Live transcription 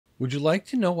Would you like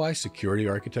to know why security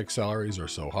architect salaries are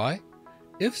so high?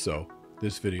 If so,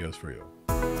 this video is for you.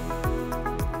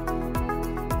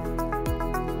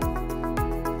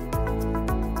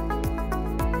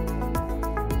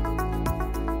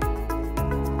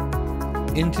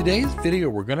 In today's video,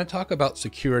 we're going to talk about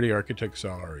security architect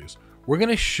salaries. We're going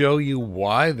to show you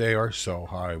why they are so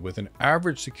high, with an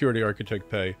average security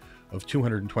architect pay of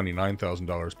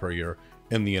 $229,000 per year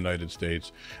in the United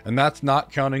States. And that's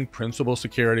not counting principal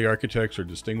security architects or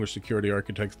distinguished security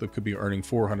architects that could be earning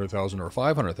 $400,000 or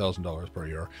 $500,000 per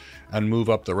year and move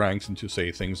up the ranks into,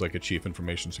 say, things like a chief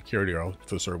information security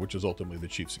officer, which is ultimately the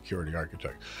chief security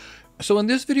architect. So in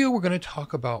this video, we're going to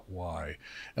talk about why,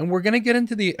 and we're going to get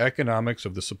into the economics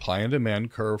of the supply and demand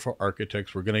curve for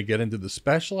architects. We're going to get into the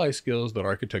specialized skills that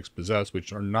architects possess,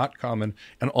 which are not common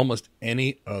in almost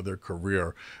any other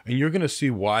career. And you're going to see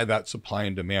why that supply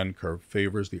and demand curve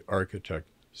favors the architect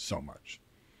so much.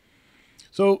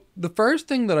 So the first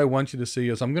thing that I want you to see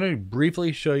is I'm going to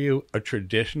briefly show you a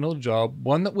traditional job,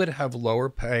 one that would have lower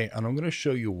pay, and I'm going to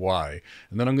show you why.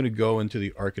 And then I'm going to go into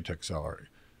the architect salary.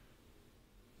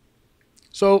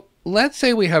 So let's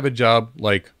say we have a job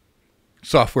like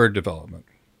software development.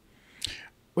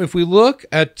 If we look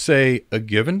at, say, a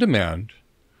given demand,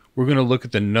 we're going to look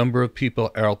at the number of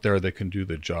people out there that can do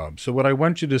the job. So what I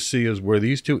want you to see is where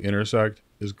these two intersect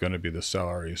is going to be the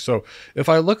salary. So if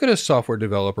I look at a software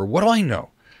developer, what do I know?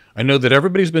 I know that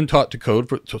everybody's been taught to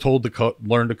code,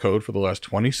 learn to code for the last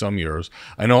 20 some years.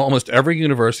 I know almost every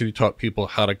university taught people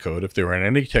how to code if they were in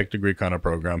any tech degree kind of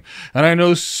program. And I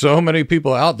know so many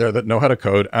people out there that know how to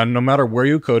code, and no matter where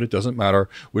you code, it doesn't matter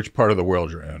which part of the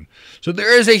world you're in. So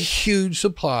there is a huge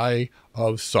supply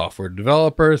of software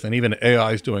developers, and even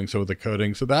AI is doing so with the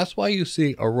coding. So that's why you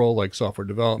see a role like software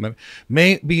development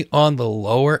may be on the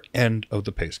lower end of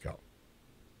the pay scale.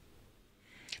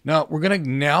 Now, we're going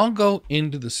to go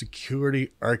into the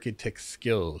security architect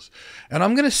skills, and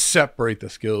I'm going to separate the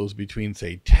skills between,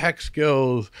 say, tech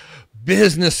skills,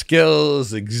 business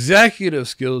skills, executive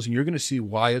skills, and you're going to see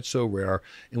why it's so rare.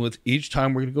 And with each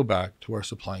time, we're going to go back to our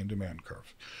supply and demand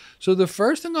curve. So the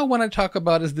first thing I want to talk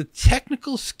about is the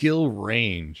technical skill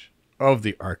range of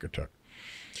the architect.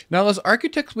 Now, as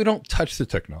architects, we don't touch the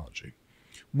technology.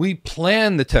 We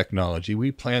plan the technology, we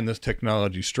plan this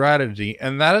technology strategy,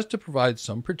 and that is to provide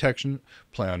some protection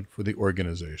plan for the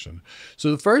organization.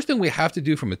 So the first thing we have to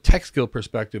do from a tech skill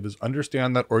perspective is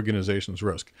understand that organization's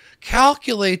risk,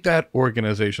 calculate that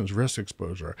organization's risk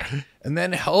exposure, and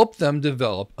then help them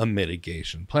develop a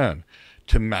mitigation plan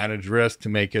to manage risk, to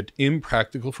make it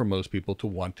impractical for most people to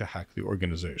want to hack the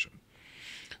organization.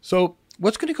 So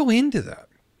what's going to go into that?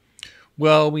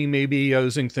 Well, we may be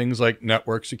using things like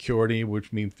network security,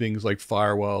 which means things like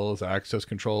firewalls, access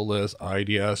control lists,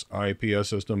 IDS, IPS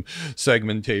system,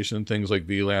 segmentation, things like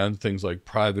VLANs, things like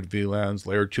private VLANs,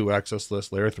 layer 2 access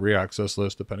lists, layer 3 access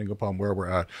lists, depending upon where we're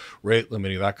at, rate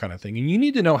limiting, that kind of thing. And you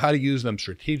need to know how to use them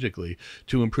strategically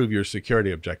to improve your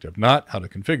security objective, not how to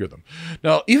configure them.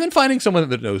 Now, even finding someone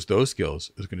that knows those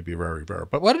skills is going to be very rare.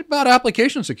 But what about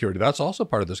application security? That's also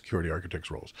part of the security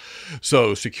architect's roles.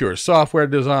 So secure software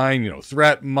design,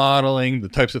 threat modeling, the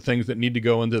types of things that need to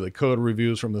go into the code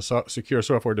reviews from the secure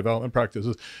software development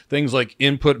practices, things like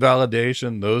input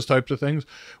validation, those types of things.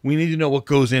 We need to know what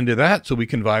goes into that so we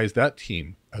can advise that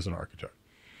team as an architect.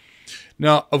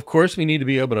 Now, of course, we need to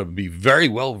be able to be very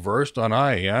well versed on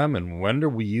IAM and when do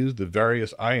we use the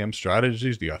various IAM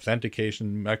strategies, the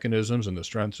authentication mechanisms and the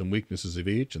strengths and weaknesses of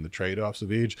each and the trade-offs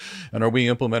of each. And are we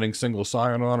implementing single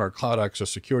sign-on or cloud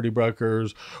access security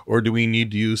brokers? Or do we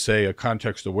need to use, say, a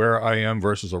context-aware IAM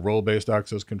versus a role-based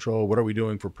access control? What are we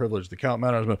doing for privileged account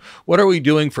management? What are we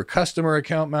doing for customer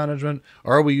account management?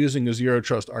 Are we using a zero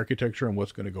trust architecture, and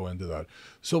what's going to go into that?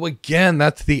 So again,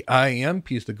 that's the IAM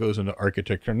piece that goes into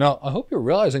architecture. Now, I hope you're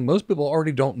realizing most people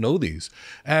already don't know these.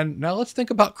 And now let's think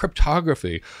about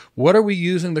cryptography. What are we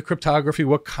using the cryptography?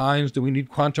 What kinds? Do we need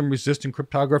quantum resistant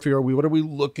cryptography? What are we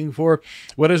looking for?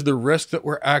 What is the risk that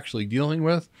we're actually dealing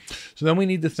with? So then we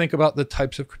need to think about the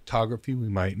types of cryptography we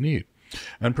might need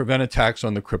and prevent attacks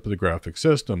on the cryptographic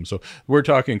system. So we're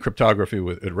talking cryptography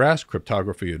at rest,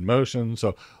 cryptography in motion.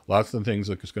 So lots of things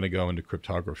that is going to go into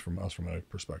cryptography from us from a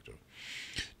perspective.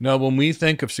 Now, when we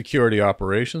think of security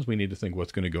operations, we need to think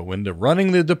what's going to go into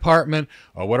running the department,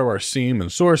 what do our SIEM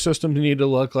and SOAR systems need to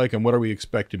look like, and what do we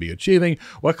expect to be achieving,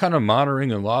 what kind of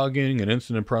monitoring and logging and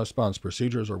incident response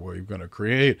procedures are we going to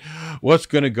create, what's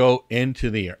going to go into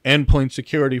the endpoint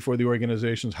security for the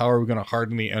organizations, how are we going to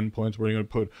harden the endpoints, where are we going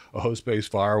to put a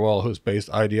host-based firewall, host-based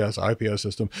IDS, IPS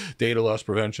system, data loss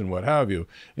prevention, what have you,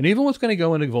 and even what's going to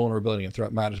go into vulnerability and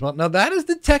threat management. Now, that is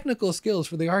the technical skills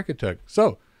for the architect.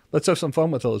 So Let's have some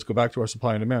fun with it. Let's go back to our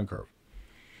supply and demand curve.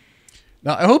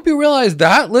 Now, I hope you realize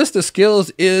that list of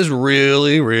skills is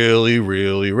really, really,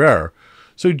 really rare.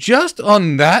 So just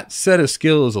on that set of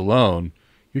skills alone,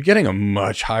 you're getting a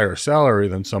much higher salary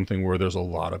than something where there's a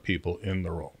lot of people in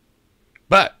the role.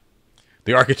 But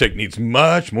the architect needs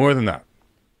much more than that.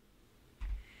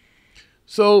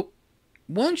 So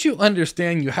once you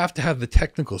understand you have to have the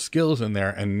technical skills in there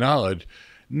and knowledge,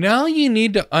 now you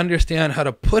need to understand how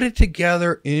to put it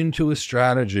together into a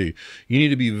strategy. You need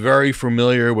to be very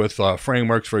familiar with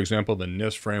frameworks, for example, the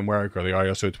NIST framework or the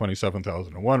ISO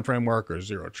 27001 framework or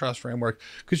Zero Trust framework,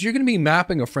 because you're going to be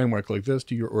mapping a framework like this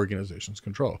to your organization's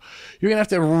control. You're going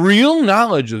to have real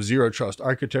knowledge of Zero Trust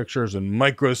architectures and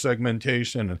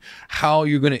micro-segmentation and how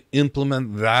you're going to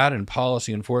implement that in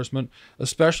policy enforcement,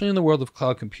 especially in the world of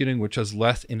cloud computing, which has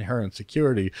less inherent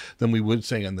security than we would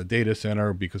say in the data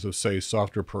center because of, say,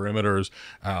 software perimeters,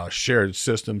 shared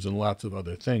systems, and lots of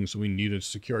other things. So we need a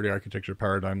security architecture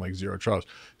paradigm like Zero Trust.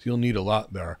 So you'll need a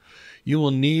lot there. You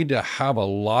will need to have a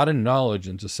lot of knowledge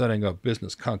into setting up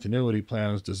business continuity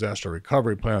plans, disaster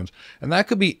recovery plans, and that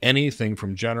could be anything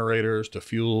from generators to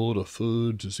fuel to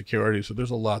food to security. So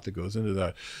there's a lot that goes into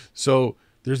that. So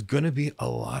there's going to be a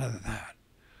lot of that.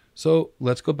 So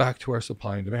let's go back to our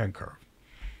supply and demand curve.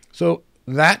 So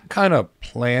that kind of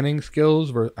planning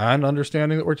skills and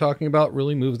understanding that we're talking about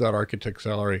really moves that architect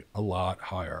salary a lot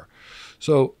higher.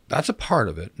 So that's a part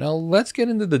of it. Now let's get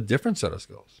into the different set of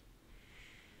skills.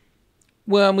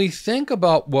 When we think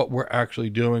about what we're actually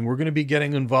doing, we're going to be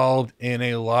getting involved in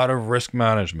a lot of risk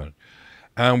management.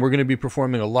 And we're going to be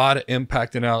performing a lot of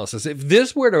impact analysis. If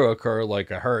this were to occur, like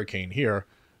a hurricane here,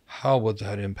 how would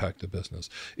that impact the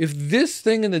business? If this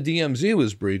thing in the DMZ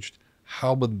was breached,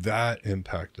 how would that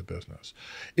impact the business?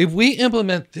 If we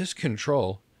implement this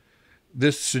control,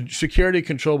 this security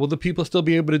control, will the people still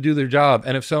be able to do their job?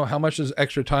 And if so, how much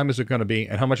extra time is it going to be?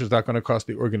 And how much is that going to cost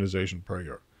the organization per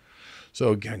year?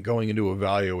 So again, going into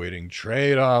evaluating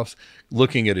trade-offs,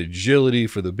 looking at agility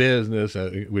for the business,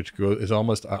 which is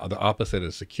almost the opposite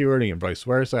of security, and vice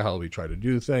versa, how we try to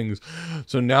do things.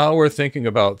 So now we're thinking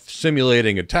about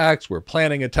simulating attacks, we're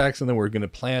planning attacks, and then we're going to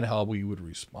plan how we would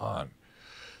respond.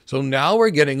 So now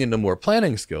we're getting into more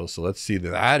planning skills. So let's see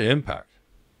that impact.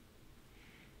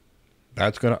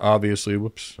 That's going to obviously,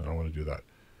 whoops, I don't want to do that.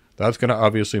 That's going to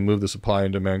obviously move the supply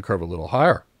and demand curve a little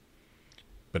higher.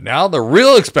 But now the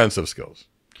real expensive skills.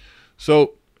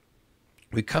 So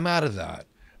we come out of that,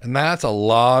 and that's a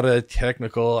lot of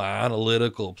technical,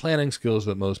 analytical planning skills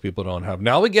that most people don't have.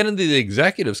 Now we get into the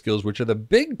executive skills, which are the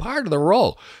big part of the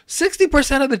role.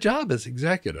 60% of the job is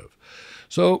executive.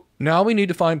 So now we need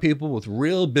to find people with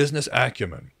real business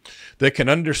acumen that can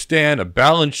understand a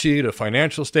balance sheet, a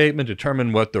financial statement,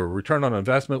 determine what the return on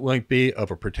investment might be of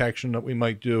a protection that we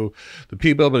might do, the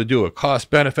people able to do a cost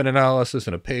benefit analysis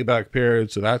and a payback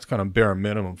period. So that's kind of bare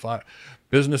minimum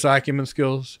business acumen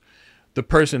skills. The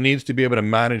person needs to be able to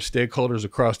manage stakeholders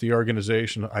across the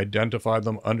organization, identify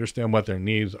them, understand what their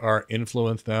needs are,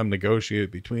 influence them,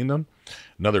 negotiate between them.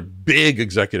 Another big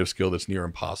executive skill that's near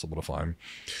impossible to find.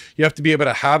 You have to be able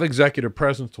to have executive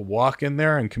presence to walk in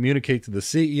there and communicate to the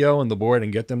CEO and the board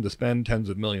and get them to spend tens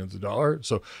of millions of dollars.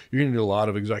 So you're going to need a lot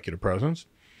of executive presence.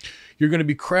 You're going to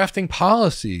be crafting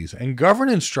policies and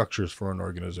governance structures for an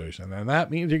organization. And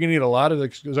that means you're going to need a lot of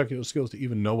executive skills to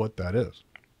even know what that is.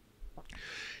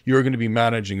 You're going to be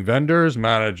managing vendors,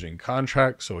 managing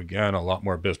contracts. So again, a lot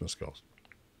more business skills.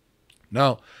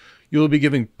 Now, you'll be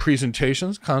giving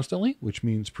presentations constantly, which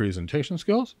means presentation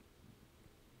skills.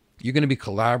 You're going to be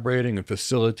collaborating and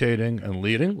facilitating and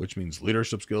leading, which means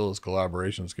leadership skills,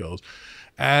 collaboration skills.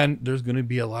 And there's going to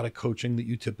be a lot of coaching that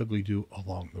you typically do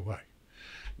along the way.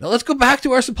 Now let's go back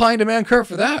to our supply and demand curve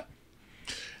for that.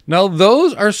 Now,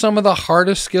 those are some of the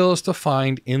hardest skills to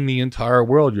find in the entire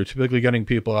world. You're typically getting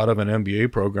people out of an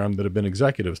MBA program that have been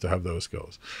executives to have those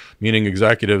skills, meaning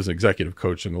executives and executive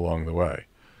coaching along the way.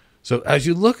 So as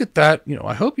you look at that,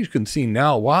 I hope you can see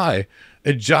now why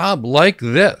a job like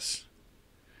this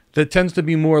that tends to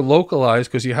be more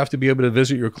localized because you have to be able to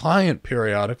visit your client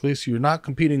periodically, so you're not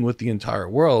competing with the entire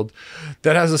world,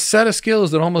 that has a set of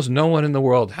skills that almost no one in the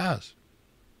world has.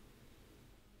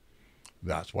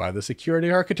 That's why the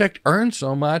security architect earns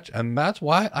so much, and that's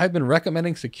why I've been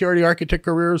recommending security architect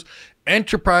careers,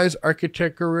 enterprise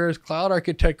architect careers, cloud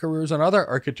architect careers, and other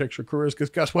architecture careers, because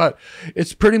guess what?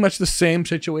 It's pretty much the same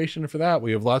situation for that.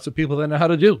 We have lots of people that know how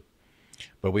to do,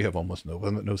 but we have almost no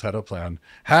one that knows how to plan,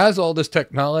 has all this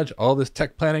tech knowledge, all this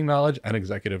tech planning knowledge, and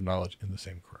executive knowledge in the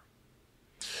same career.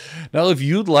 Now, if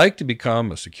you'd like to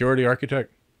become a security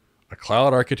architect, a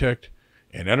cloud architect,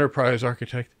 an enterprise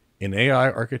architect, an AI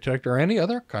architect, or any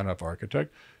other kind of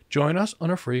architect, join us on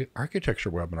a free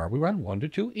architecture webinar. We run 1 to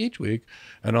 2 each week.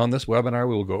 And on this webinar,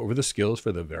 we will go over the skills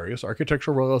for the various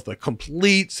architectural roles, the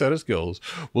complete set of skills.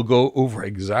 We'll go over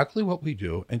exactly what we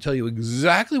do and tell you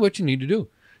exactly what you need to do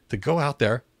to go out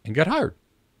there and get hired.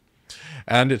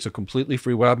 And it's a completely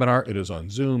free webinar. It is on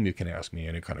Zoom. You can ask me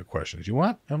any kind of questions you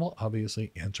want, and we'll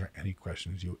obviously answer any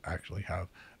questions you actually have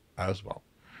as well.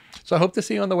 So I hope to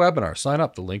see you on the webinar. Sign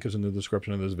up. The link is in the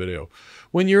description of this video.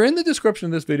 When you're in the description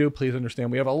of this video, please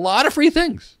understand we have a lot of free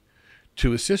things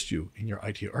to assist you in your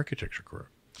IT architecture career.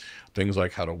 Things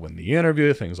like how to win the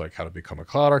interview, things like how to become a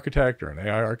cloud architect or an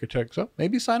AI architect. So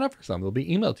maybe sign up for some. They'll be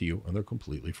emailed to you, and they're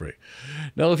completely free.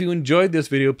 Now, if you enjoyed this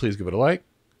video, please give it a like,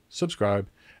 subscribe,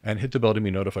 and hit the bell to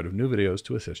be notified of new videos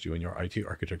to assist you in your IT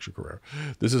architecture career.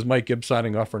 This is Mike Gibbs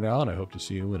signing off for now, and I hope to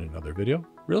see you in another video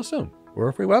real soon or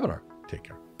a free webinar. Take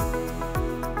care.